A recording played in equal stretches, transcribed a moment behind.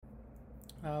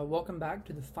Welcome back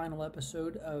to the final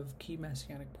episode of Key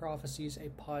Messianic Prophecies, a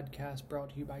podcast brought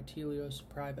to you by Telios,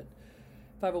 a private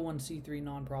 501c3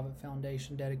 nonprofit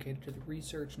foundation dedicated to the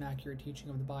research and accurate teaching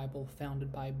of the Bible,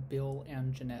 founded by Bill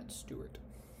and Jeanette Stewart.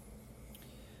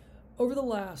 Over the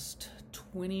last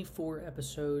 24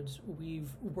 episodes, we've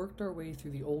worked our way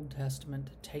through the Old Testament,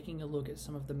 taking a look at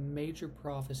some of the major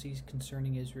prophecies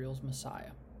concerning Israel's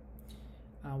Messiah.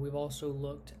 We've also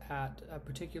looked at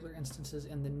particular instances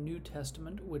in the New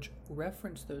Testament which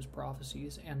reference those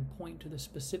prophecies and point to the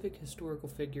specific historical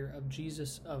figure of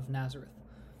Jesus of Nazareth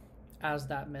as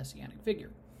that messianic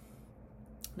figure.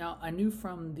 Now, I knew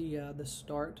from the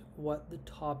start what the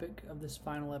topic of this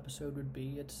final episode would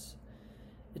be.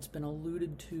 It's been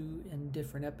alluded to in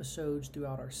different episodes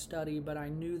throughout our study, but I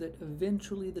knew that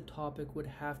eventually the topic would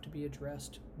have to be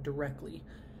addressed directly,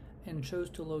 and chose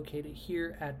to locate it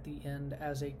here at the end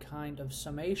as a kind of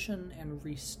summation and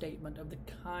restatement of the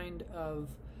kind of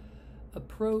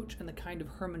approach and the kind of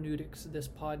hermeneutics this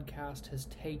podcast has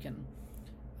taken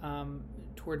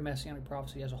toward Messianic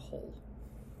prophecy as a whole.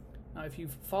 Now, if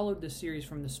you've followed this series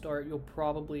from the start, you'll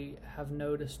probably have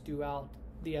noticed throughout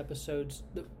the episodes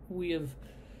that we have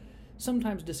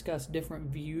sometimes discussed different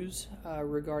views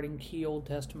regarding key Old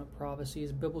Testament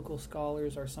prophecies. Biblical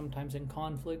scholars are sometimes in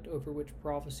conflict over which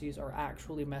prophecies are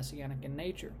actually messianic in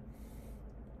nature.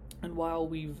 And while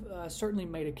we've certainly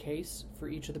made a case for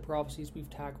each of the prophecies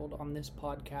we've tackled on this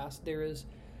podcast, there is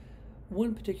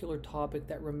one particular topic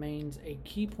that remains a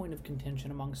key point of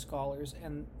contention among scholars,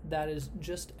 and that is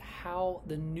just how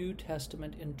the New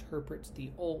Testament interprets the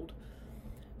Old.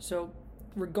 So,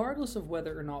 regardless of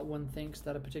whether or not one thinks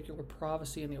that a particular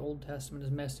prophecy in the Old Testament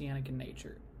is messianic in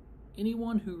nature,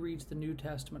 anyone who reads the New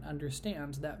Testament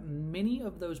understands that many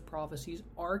of those prophecies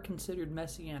are considered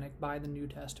messianic by the New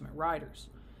Testament writers.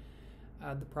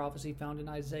 The prophecy found in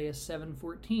Isaiah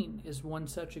 7:14 is one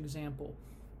such example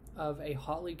of a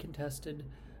hotly contested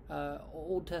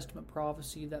Old Testament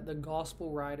prophecy that the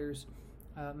Gospel writers,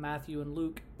 Matthew and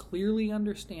Luke, clearly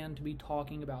understand to be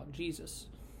talking about Jesus.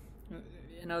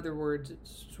 In other words,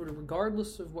 it's sort of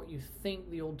regardless of what you think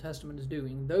the Old Testament is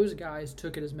doing, those guys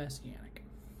took it as messianic.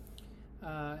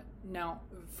 Now,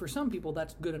 for some people,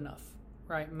 that's good enough,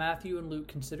 right? Matthew and Luke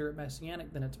consider it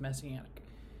messianic, then it's messianic.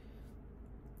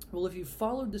 Well, if you've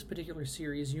followed this particular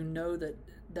series, you know that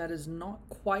that is not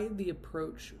quite the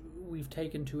approach we've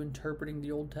taken to interpreting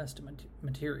the Old Testament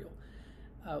material.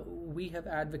 We have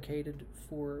advocated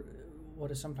for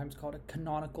what is sometimes called a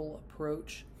canonical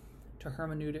approach to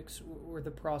hermeneutics, or the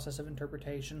process of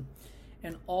interpretation.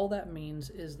 And all that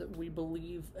means is that we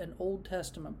believe an Old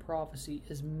Testament prophecy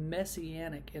is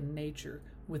messianic in nature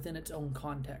within its own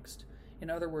context. In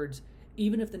other words,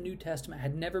 even if the New Testament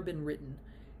had never been written,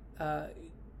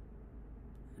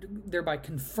 thereby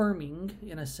confirming,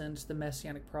 in a sense, the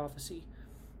messianic prophecy,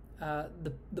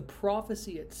 the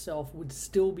prophecy itself would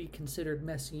still be considered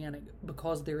messianic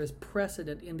because there is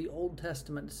precedent in the Old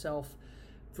Testament itself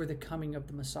for the coming of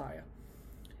the Messiah.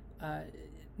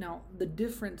 Now, the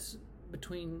difference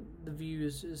between the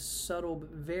views is subtle but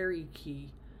very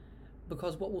key,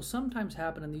 because what will sometimes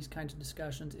happen in these kinds of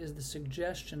discussions is the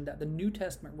suggestion that the New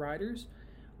Testament writers,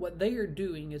 what they are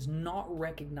doing is not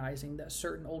recognizing that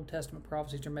certain Old Testament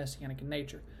prophecies are messianic in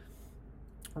nature.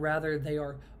 Rather, they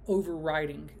are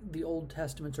overriding the Old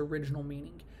Testament's original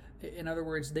meaning. In other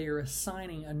words, they are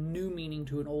assigning a new meaning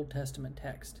to an Old Testament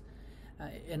text.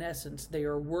 In essence, they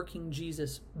are working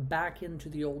Jesus back into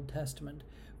the Old Testament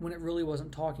when it really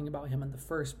wasn't talking about him in the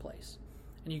first place.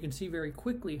 And you can see very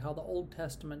quickly how the Old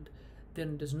Testament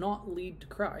then does not lead to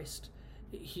Christ.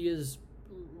 He is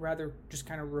rather just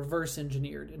kind of reverse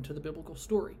engineered into the biblical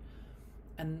story.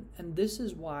 And this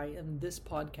is why in this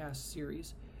podcast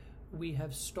series we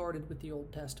have started with the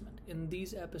Old Testament. In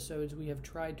these episodes we have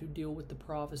tried to deal with the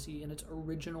prophecy in its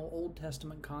original Old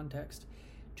Testament context,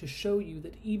 to show you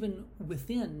that even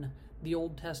within the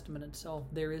Old Testament itself,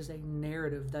 there is a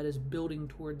narrative that is building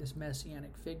toward this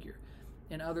messianic figure.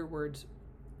 In other words,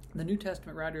 the New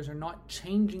Testament writers are not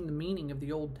changing the meaning of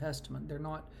the Old Testament. They're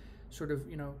not sort of,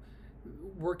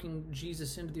 working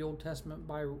Jesus into the Old Testament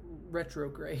by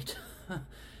retrograde.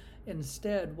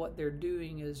 Instead, what they're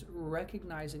doing is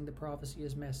recognizing the prophecy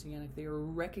as messianic. They are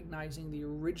recognizing the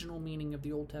original meaning of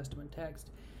the Old Testament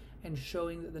text and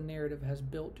showing that the narrative has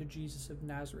built to Jesus of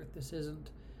Nazareth. This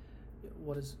isn't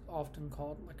what is often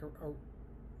called like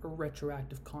a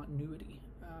retroactive continuity.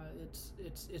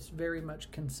 It's very much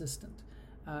consistent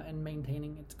and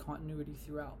maintaining its continuity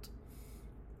throughout.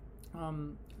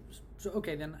 So,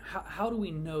 okay, then how do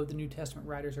we know the New Testament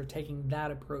writers are taking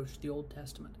that approach to the Old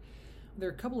Testament? There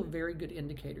are a couple of very good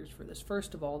indicators for this.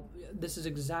 First of all, this is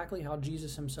exactly how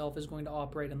Jesus himself is going to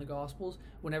operate in the Gospels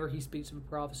whenever he speaks of a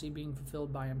prophecy being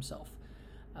fulfilled by himself.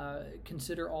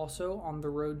 Consider also on the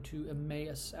road to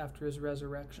Emmaus after his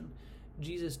resurrection.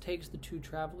 Jesus takes the two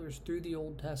travelers through the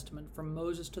Old Testament, from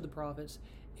Moses to the prophets,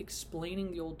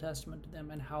 explaining the Old Testament to them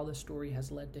and how the story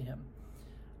has led to him.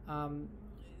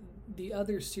 The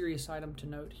other serious item to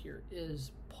note here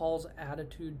is Paul's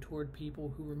attitude toward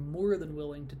people who were more than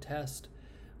willing to test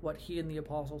what he and the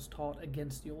apostles taught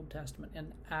against the Old Testament.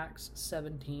 In Acts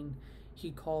 17,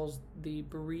 he calls the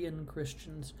Berean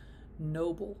Christians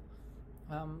noble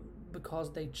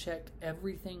because they checked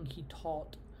everything he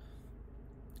taught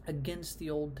against the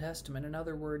Old Testament. In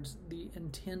other words, the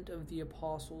intent of the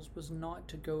apostles was not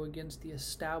to go against the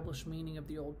established meaning of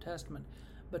the Old Testament,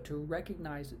 but to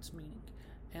recognize its meaning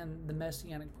and the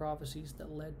messianic prophecies that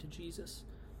led to Jesus.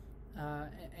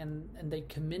 And they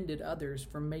commended others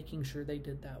for making sure they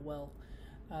did that well.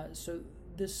 So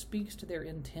this speaks to their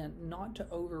intent not to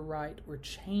overwrite or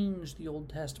change the Old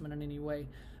Testament in any way,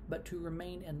 but to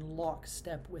remain in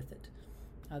lockstep with it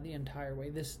the entire way.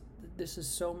 This is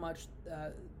so much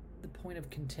the point of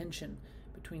contention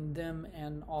between them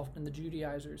and often the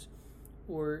Judaizers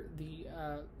or the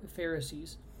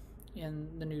Pharisees in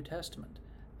the New Testament.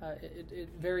 It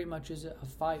very much is a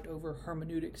fight over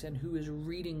hermeneutics and who is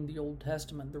reading the Old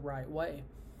Testament the right way.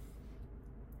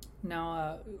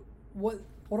 Now, what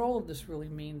all of this really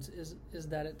means is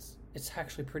that it's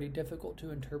actually pretty difficult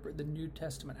to interpret the New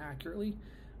Testament accurately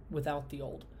without the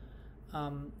Old.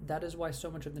 That is why so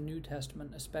much of the New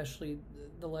Testament, especially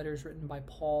the letters written by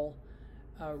Paul,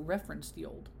 reference the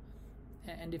Old.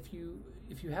 And if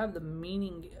you have the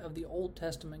meaning of the Old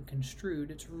Testament construed,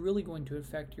 it's really going to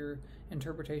affect your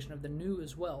interpretation of the New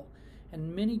as well.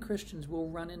 And many Christians will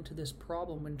run into this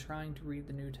problem when trying to read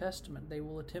the New Testament. They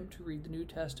will attempt to read the New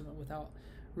Testament without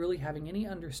really having any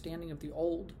understanding of the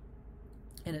Old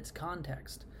in its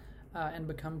context, and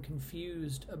become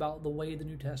confused about the way the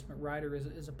New Testament writer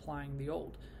is applying the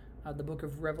Old. The book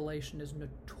of Revelation is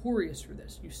notorious for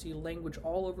this. You see language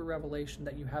all over Revelation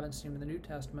that you haven't seen in the New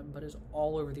Testament, but is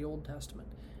all over the Old Testament.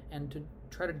 And to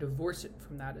try to divorce it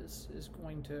from that is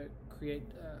going to create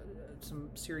some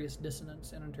serious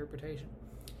dissonance in interpretation.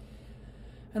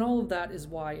 And all of that is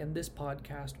why in this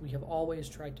podcast we have always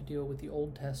tried to deal with the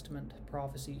Old Testament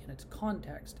prophecy in its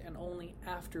context, and only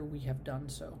after we have done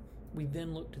so, we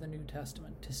then look to the New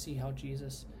Testament to see how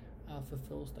Jesus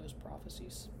fulfills those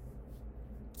prophecies.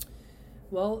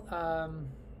 Well,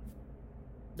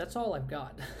 that's all I've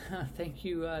got. Thank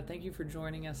you for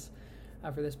joining us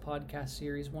for this podcast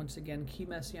series. Once again, Key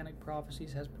Messianic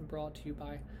Prophecies has been brought to you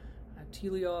by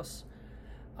Telios.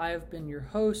 I have been your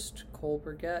host, Cole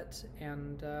Burgett,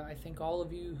 and I thank all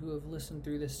of you who have listened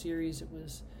through this series. It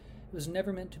was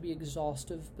never meant to be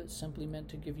exhaustive, but simply meant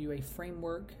to give you a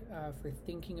framework for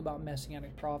thinking about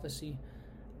Messianic prophecy.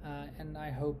 And I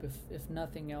hope, if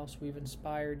nothing else, we've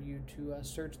inspired you to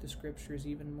search the Scriptures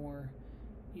even more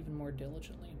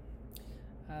diligently.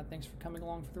 Thanks for coming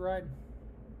along for the ride.